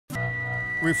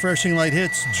Refreshing light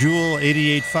hits, Jewel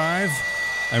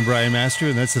 88.5. I'm Brian Master,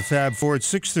 and that's the Fab Four at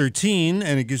 6:13,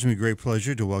 and it gives me great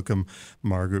pleasure to welcome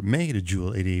Margaret Maye to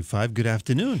Jewel 88.5. Good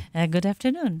afternoon. Good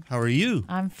afternoon. How are you?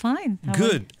 I'm fine.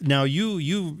 Good. Now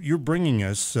you're bringing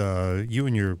us, you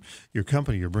and your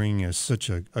company, you're bringing us such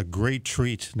a great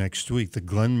treat next week. The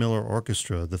Glenn Miller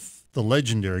Orchestra, the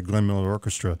legendary Glenn Miller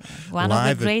Orchestra, One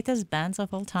of the greatest bands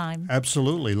of all time.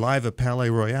 Absolutely, live at Palais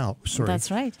Royale. Sorry,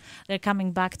 that's right. They're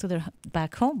coming back to their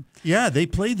back home. Yeah, they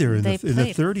played there in the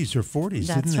 30s or 40s.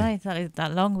 That's didn't they? right.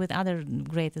 Along with other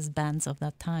greatest bands of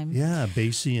that time. Yeah,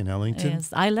 Basie and Ellington. Yes,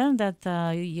 I learned that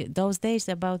those days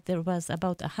there was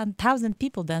about 1,000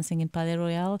 people dancing in Palais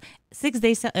Royale 6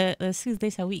 days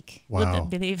a week. Wow! Wouldn't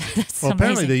believe that's well, amazing.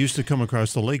 Apparently they used to come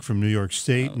across the lake from New York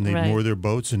State, and they'd moor their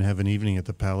boats and have an evening at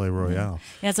the Palais Royale.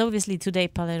 Yes, obviously today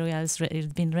Palais Royale has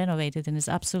been renovated and is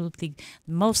absolutely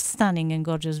most stunning and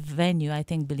gorgeous venue. I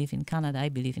believe in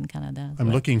Canada.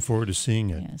 I'm looking forward to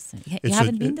seeing it. Yes, you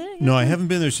haven't been there yet? No, I haven't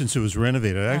been there since it was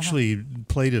renovated. I actually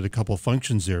played at a couple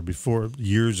functions there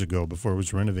years ago before it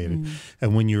was renovated.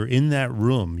 And when you're in that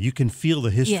room, you can feel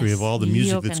the history of all the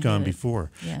music that's gone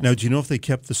before. Yes. Now, do you know if they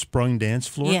kept the sprung dance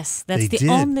floor? Yes, that's the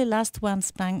only last one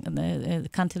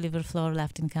cantilever floor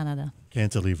left in Canada.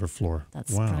 Cantilever floor.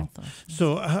 That's wow. Floor.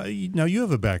 So now you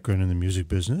have a background in the music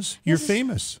business. You're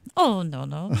famous. Oh no,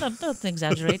 don't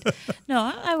exaggerate. No,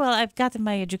 I've gotten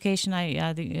my education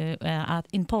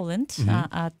in Poland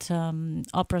at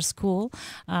opera school.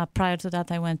 Prior to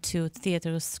that, I went to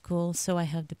theater school, so I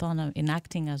have diploma in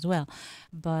acting as well.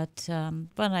 But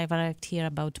when I arrived here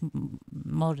about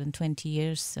more than 20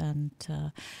 years,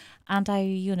 and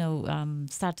I,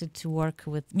 started to work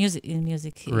with music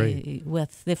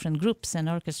with different groups and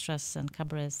orchestras and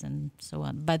cabarets and so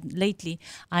on. But lately,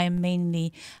 I am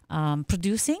mainly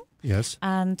producing. Yes.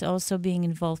 And also being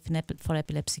involved for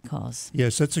epilepsy cause.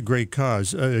 Yes, that's a great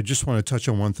cause. I just want to touch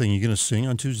on one thing. You're going to sing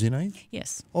on Tuesday night?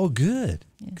 Yes. Oh, good.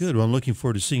 Yes. Good. Well, I'm looking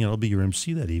forward to seeing it. I'll be your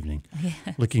MC that evening.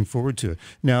 Yeah. Looking forward to it.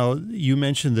 Now, you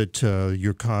mentioned that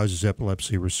your cause is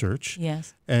epilepsy research.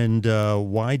 Yes. And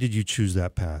why did you choose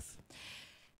that path?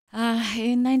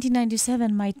 In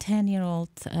 1997, my 10-year-old,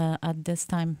 at this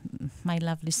time, my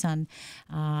lovely son,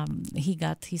 he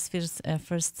got his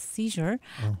first seizure.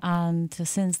 Oh. And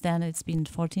since then, it's been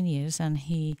 14 years, and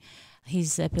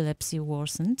his epilepsy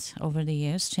worsened over the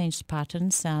years, changed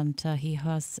patterns, and he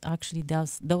has actually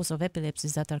those of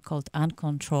epilepsies that are called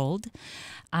uncontrolled,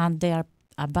 and they are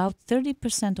about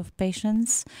 30% of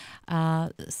patients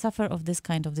suffer of this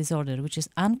kind of disorder, which is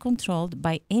uncontrolled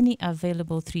by any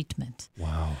available treatment.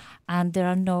 Wow. And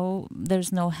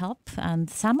there's no help, and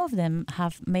some of them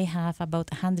may have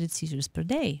about 100 seizures per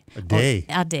day.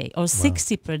 A day? Or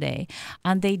 60 per day,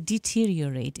 and they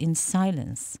deteriorate in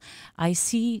silence. I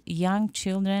see young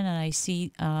children, and I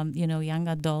see young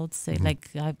adults. Like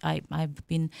I've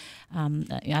been,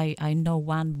 I know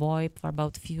one boy for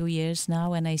about a few years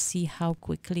now, and I see how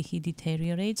quickly he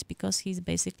deteriorates because he's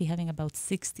basically having about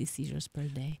 60 seizures per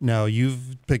day. Now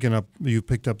you've picked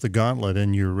up the gauntlet,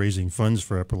 and you're raising funds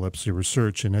for epilepsy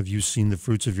research. And have you seen the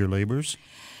fruits of your labors?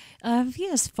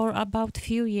 Yes, for about a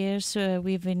few years,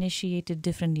 we've initiated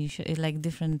different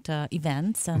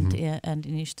events and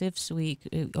initiatives. We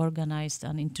organized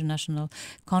an international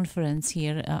conference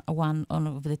here, one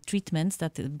of the treatments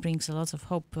that brings a lot of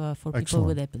hope for people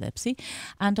with epilepsy.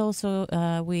 And also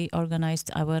we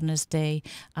organized Awareness Day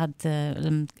at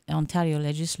the Ontario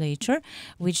Legislature,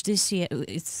 which this year,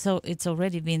 it's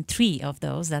already been 3 of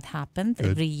those that happened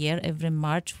every year, every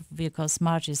March, because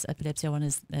March is Epilepsy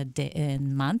Awareness Day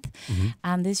month.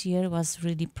 And this year was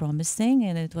really promising,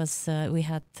 and it was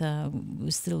we're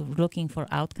still looking for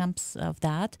outcomes of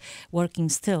that, working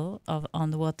still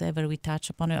on whatever we touch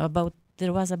upon.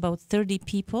 There was about 30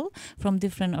 people from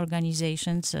different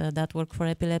organizations that work for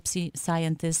epilepsy,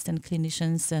 scientists and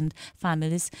clinicians and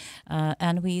families,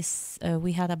 and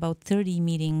we had about 30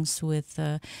 meetings with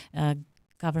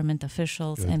government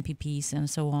officials, MPPs, and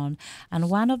so on. And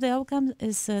one of the outcomes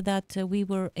is that we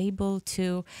were able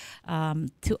to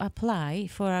apply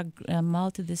for a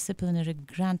multidisciplinary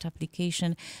grant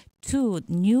application to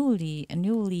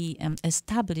newly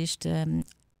established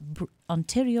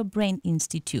Ontario Brain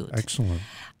Institute. Excellent.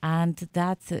 And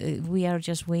that we are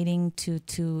just waiting to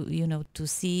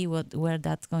see where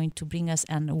that's going to bring us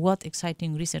and what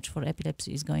exciting research for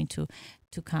epilepsy is going to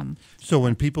come. So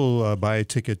when people buy a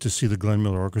ticket to see the Glenn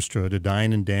Miller Orchestra, to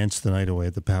dine and dance the night away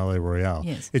at the Palais Royale,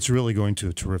 it's really going to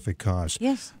a terrific cause.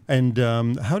 Yes. And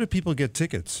how do people get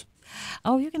tickets?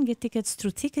 Oh, you can get tickets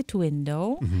through Ticket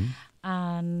Window.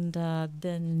 And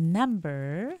the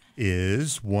number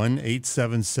is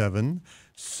 1-877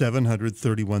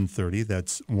 1-877-700-3130.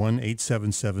 That's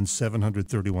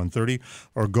 1-877-700-3130.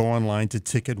 Or go online to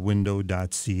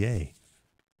ticketwindow.ca.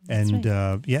 And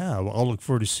yeah, I'll look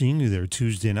forward to seeing you there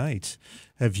Tuesday night.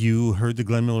 Have you heard the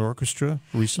Glenn Miller Orchestra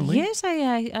recently? Yes,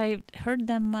 I heard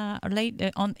them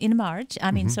in March.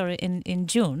 I mean, sorry, in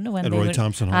June when At they Roy were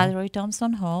Thompson Hall. at Roy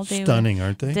Thompson Hall. Stunning,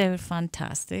 aren't they? They were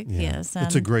fantastic. Yeah. Yes,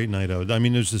 it's a great night out. I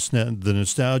mean, there's the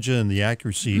nostalgia and the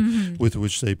accuracy with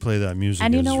which they play that music.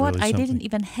 And you know what? Really I something. didn't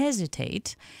even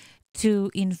hesitate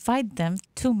to invite them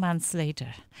 2 months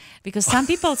later, because some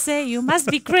people say you must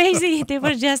be crazy, they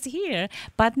were just here.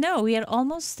 But no, we are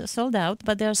almost sold out,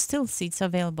 but there are still seats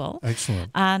available.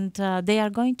 Excellent. And they are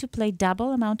going to play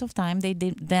double amount of time they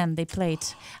played.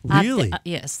 Really?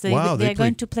 Yes, Wow, they are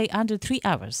going to play under 3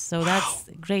 hours, so that's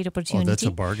a great opportunity. Oh, that's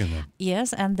a bargain then.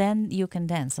 Yes, and then you can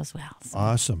dance as well. So.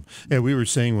 Awesome. Yeah, we were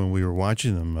saying when we were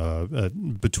watching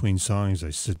them between songs, I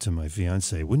said to my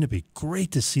fiance, wouldn't it be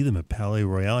great to see them at Palais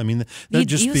Royale? I mean, that'd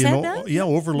just you be said an that?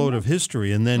 overload of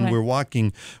history. And then we're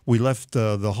walking, we left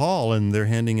the hall and they're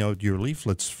handing out your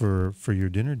leaflets for your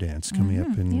dinner dance coming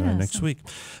up in next week.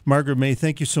 Margaret Maye,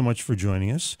 thank you so much for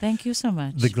joining us. Thank you so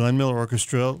much. The Glenn Miller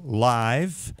Orchestra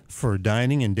live for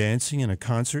dining and dancing in a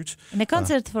concert. And a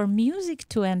concert for music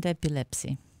to end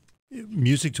epilepsy.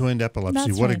 Music to End Epilepsy.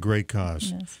 That's what a right. great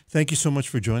cause. Yes. Thank you so much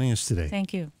for joining us today.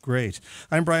 Thank you. Great.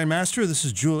 I'm Brian Master. This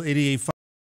is Jewel 88.5.